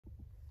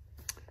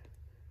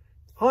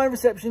Hi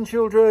reception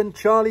children,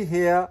 Charlie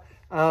here.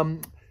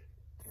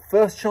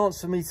 First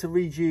chance for me to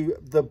read you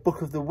the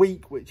book of the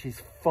week, which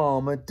is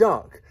Farmer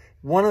Duck.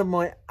 One of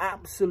my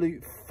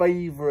absolute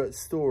favourite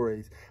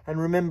stories. And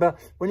remember,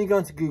 when you go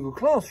into Google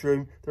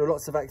Classroom, there are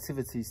lots of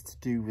activities to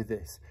do with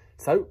this.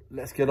 So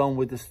let's get on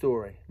with the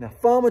story. Now,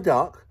 Farmer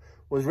Duck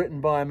was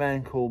written by a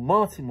man called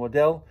Martin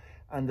Waddell,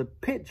 and the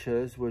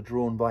pictures were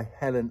drawn by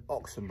Helen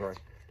Oxenbury.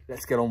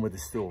 Let's get on with the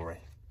story.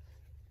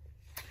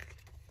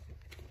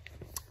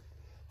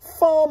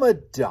 Farmer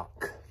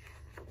Duck.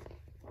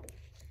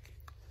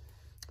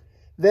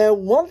 There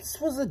once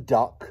was a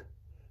duck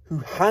who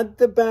had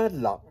the bad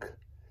luck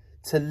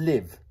to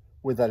live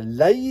with a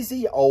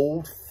lazy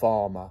old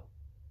farmer.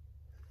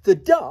 The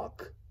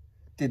duck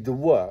did the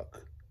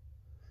work.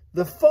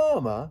 The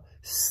farmer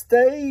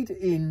stayed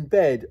in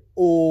bed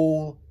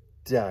all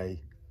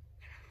day.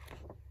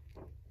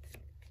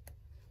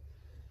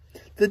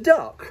 The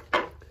duck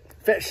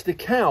fetched the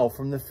cow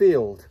from the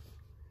field.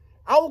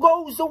 "How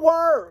goes the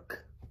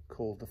work?"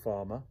 called the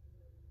farmer.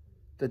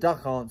 The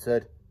duck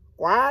answered,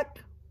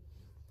 "Quack."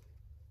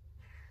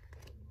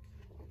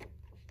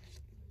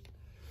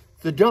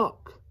 The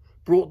duck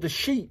brought the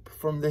sheep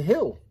from the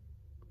hill.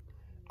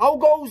 "How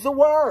goes the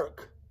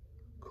work?"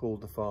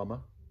 called the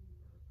farmer.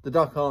 The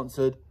duck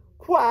answered,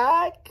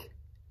 "Quack."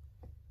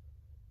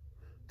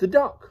 The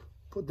duck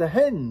put the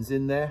hens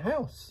in their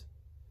house.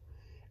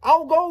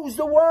 "How goes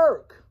the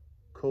work?"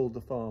 called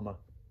the farmer.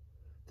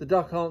 The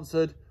duck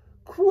answered,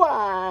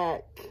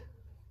 "Quack."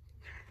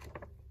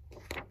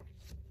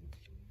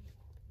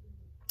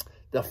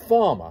 The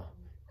farmer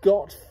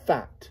got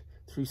fat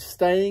through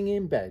staying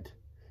in bed,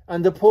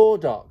 and the poor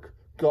duck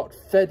got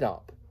fed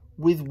up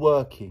with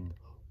working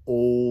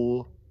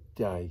all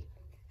day.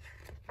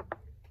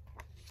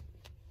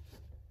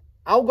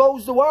 "How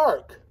goes the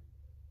work?"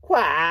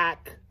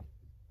 "Quack."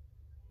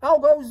 "How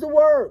goes the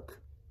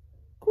work?"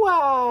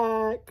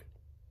 "Quack."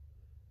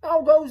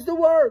 "How goes the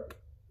work?"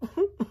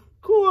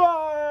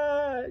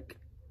 "Quack."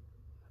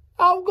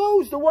 "How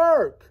goes the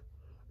work?"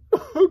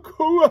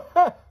 "Quack."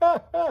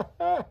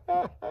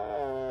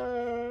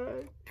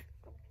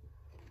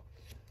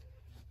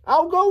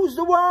 "How goes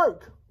the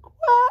work?"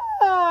 "Quack."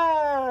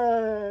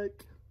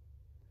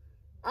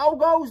 "How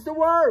goes the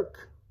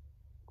work?"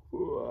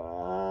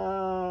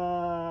 "Quack."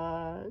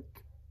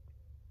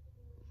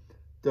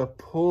 The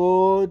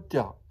poor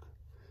duck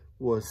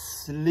was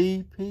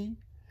sleepy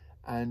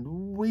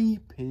and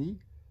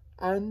weepy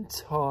and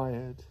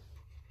tired.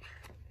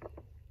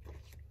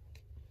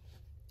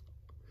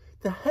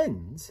 The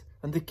hens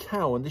and the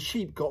cow and the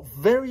sheep got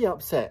very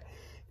upset.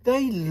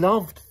 They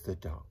loved the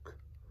duck.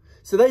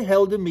 So they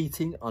held a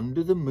meeting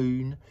under the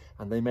moon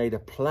and they made a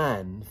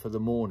plan for the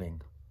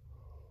morning.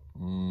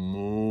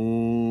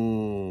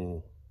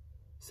 "Moo,"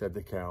 said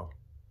the cow.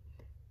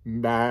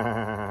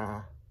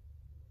 "Bah,"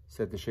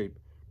 said the sheep.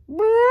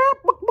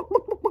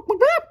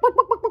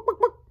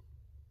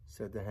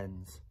 Said the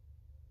hens.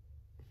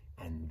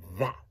 And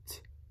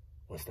that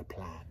was the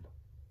plan.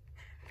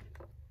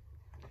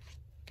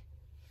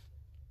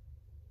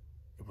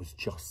 It was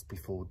just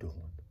before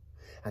dawn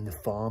and the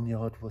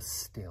farmyard was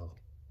still.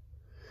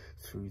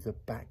 Through the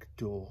back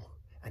door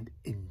and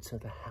into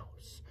the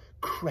house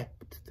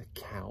crept the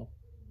cow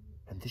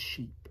and the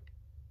sheep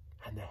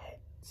and the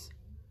hens.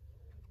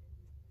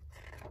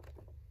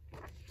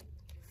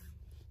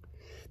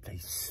 They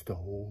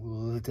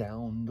stole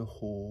down the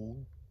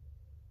hall.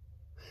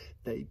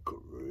 They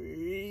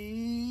creaked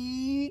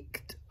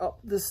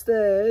up the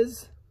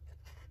stairs.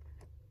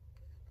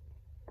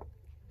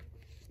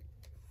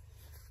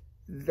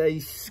 They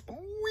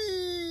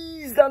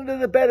squeezed under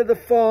the bed of the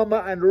farmer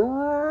and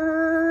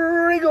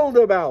wriggled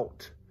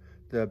about.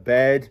 The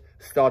bed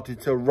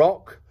started to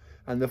rock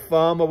and the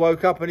farmer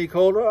woke up and he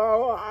called,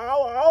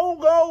 how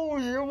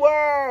goes your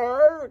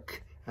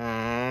work?"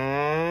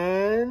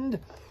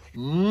 And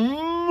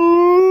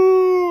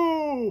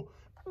moo,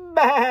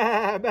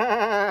 ba,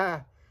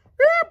 ba.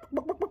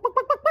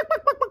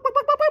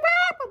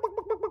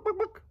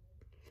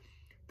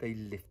 They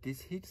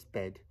lifted his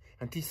bed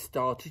and he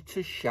started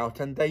to shout,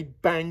 and they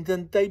banged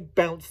and they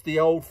bounced the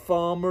old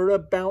farmer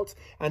about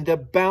and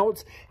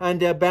about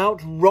and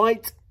about,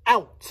 right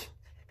out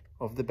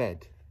of the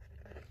bed.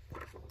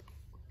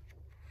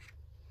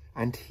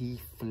 And he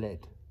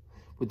fled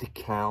with the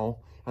cow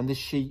and the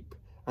sheep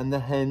and the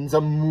hens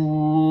a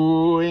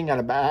mooing and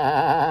a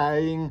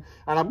bang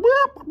and a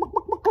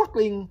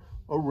clucking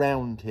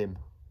around him.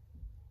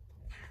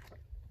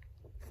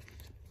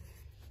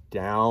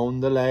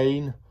 Down the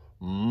lane,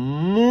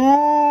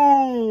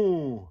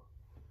 moo,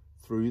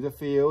 through the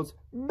fields,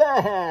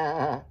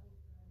 bah,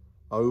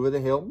 over the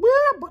hill,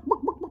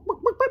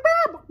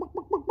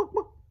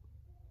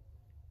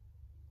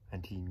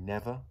 and he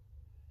never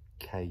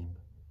came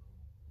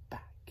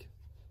back.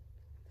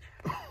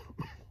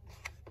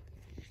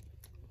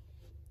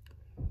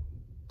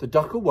 The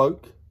duck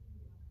awoke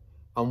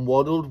and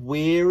waddled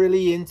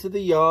wearily into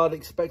the yard,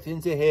 expecting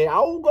to hear,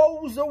 "How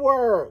goes the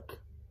work?"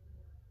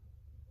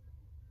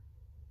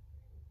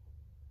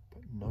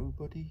 But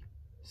nobody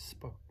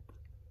spoke.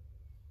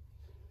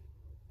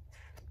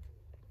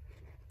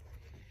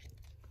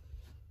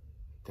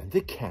 Then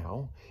the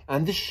cow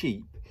and the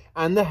sheep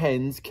and the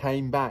hens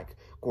came back.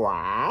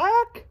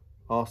 Quack,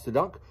 asked the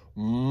duck.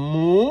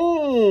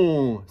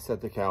 Moo,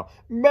 said the cow.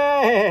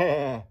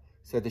 Meh,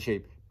 said the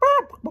sheep.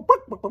 Buck, buck,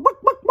 buck, buck,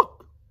 buck, buck,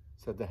 buck,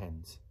 said the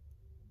hens,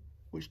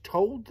 which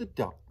told the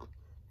duck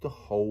the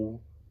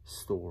whole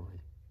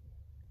story.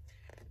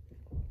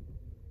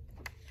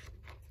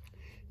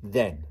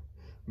 Then,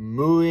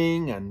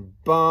 mooing and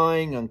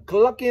baaing and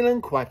clucking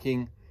and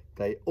quacking,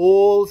 they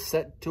all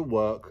set to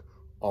work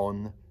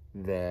on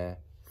their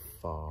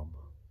farm.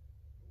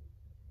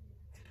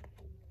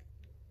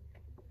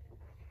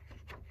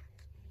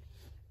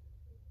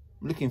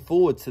 I'm looking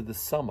forward to the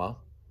summer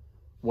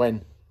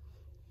when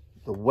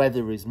the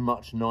weather is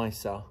much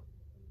nicer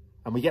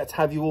and we get to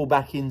have you all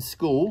back in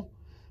school.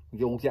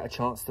 We all get a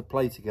chance to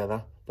play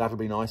together. That'll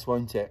be nice,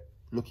 won't it?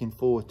 Looking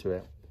forward to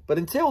it. But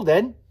until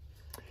then,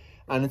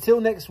 and until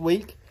next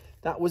week,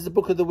 that was the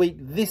book of the week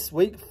this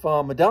week,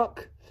 Farmer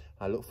Duck.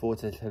 I look forward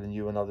to telling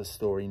you another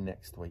story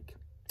next week.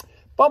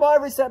 Bye-bye,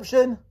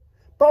 reception.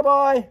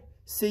 Bye-bye.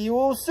 See you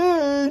all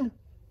soon.